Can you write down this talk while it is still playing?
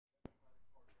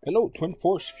Hello, Twin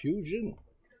Force Fusion.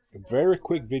 A very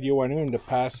quick video. I know in the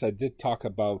past I did talk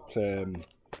about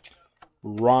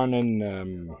RONIN,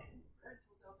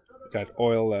 that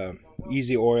oil,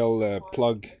 easy oil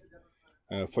plug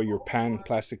for your pan,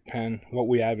 plastic pan. What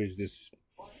we have is this,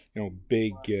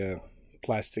 big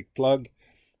plastic plug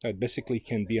that basically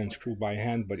can be unscrewed by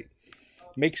hand, but it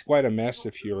makes quite a mess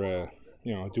if you're a,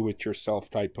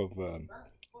 do-it-yourself type of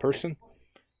person.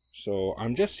 So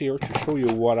I'm just here to show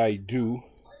you what I do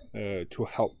to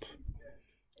help.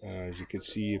 As you can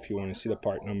see, if you want to see the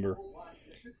part number,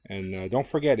 and don't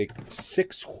forget, it's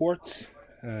 6 quarts,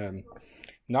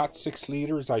 not 6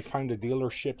 liters. I find the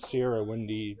dealerships here when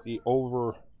they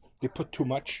put too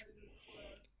much,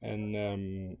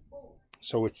 and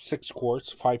so it's 6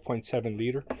 quarts, 5.7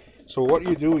 liter. So what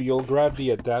you do, you'll grab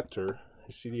the adapter.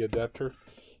 You see the adapter,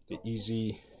 the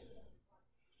easy,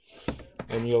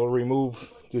 and you'll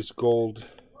remove this gold.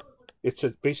 It's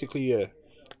basically a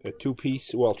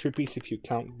 2-piece, well, 3-piece if you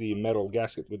count the metal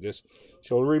gasket with this.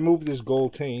 So you'll remove this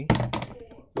gold thing.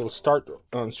 You'll start to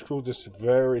unscrew this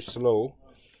very slow,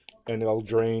 and it'll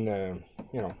drain.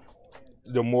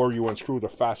 The more you unscrew, the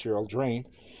faster it'll drain.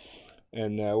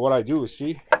 And what I do is,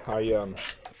 see, I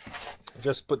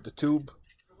just put the tube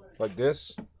like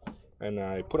this, and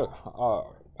I put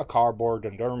a cardboard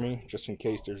under me just in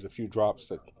case there's a few drops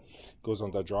that goes on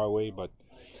the driveway. But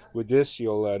with this,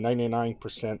 you'll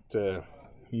 99%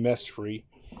 mess free.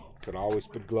 You can always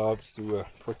put gloves to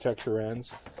protect your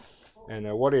hands. And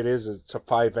what it is, it's a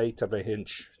 5/8 of an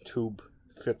inch tube.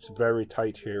 Fits very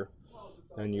tight here,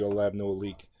 and you'll have no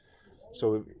leak.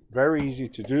 So very easy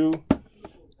to do.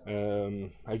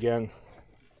 Again,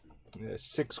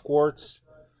 6 quarts.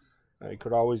 You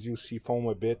could always use seafoam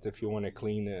a bit if you want to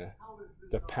clean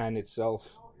the pan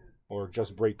itself, or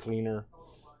just brake cleaner,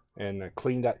 and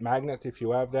clean that magnet if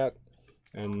you have that.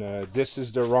 And this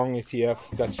is the wrong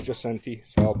ETF, that's just empty,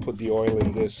 so I'll put the oil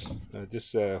in this.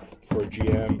 For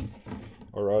GM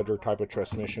or other type of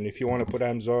transmission. If you want to put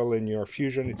AMSOIL in your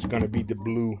Fusion, it's going to be the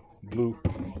blue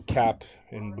cap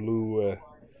and blue,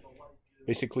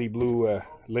 basically blue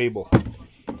label.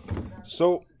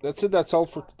 So that's it, that's all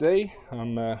for today.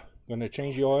 I'm going to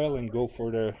change the oil and go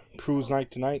for the cruise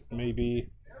night tonight. Maybe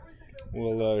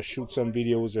we'll shoot some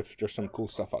videos if there's some cool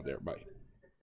stuff out there. Bye.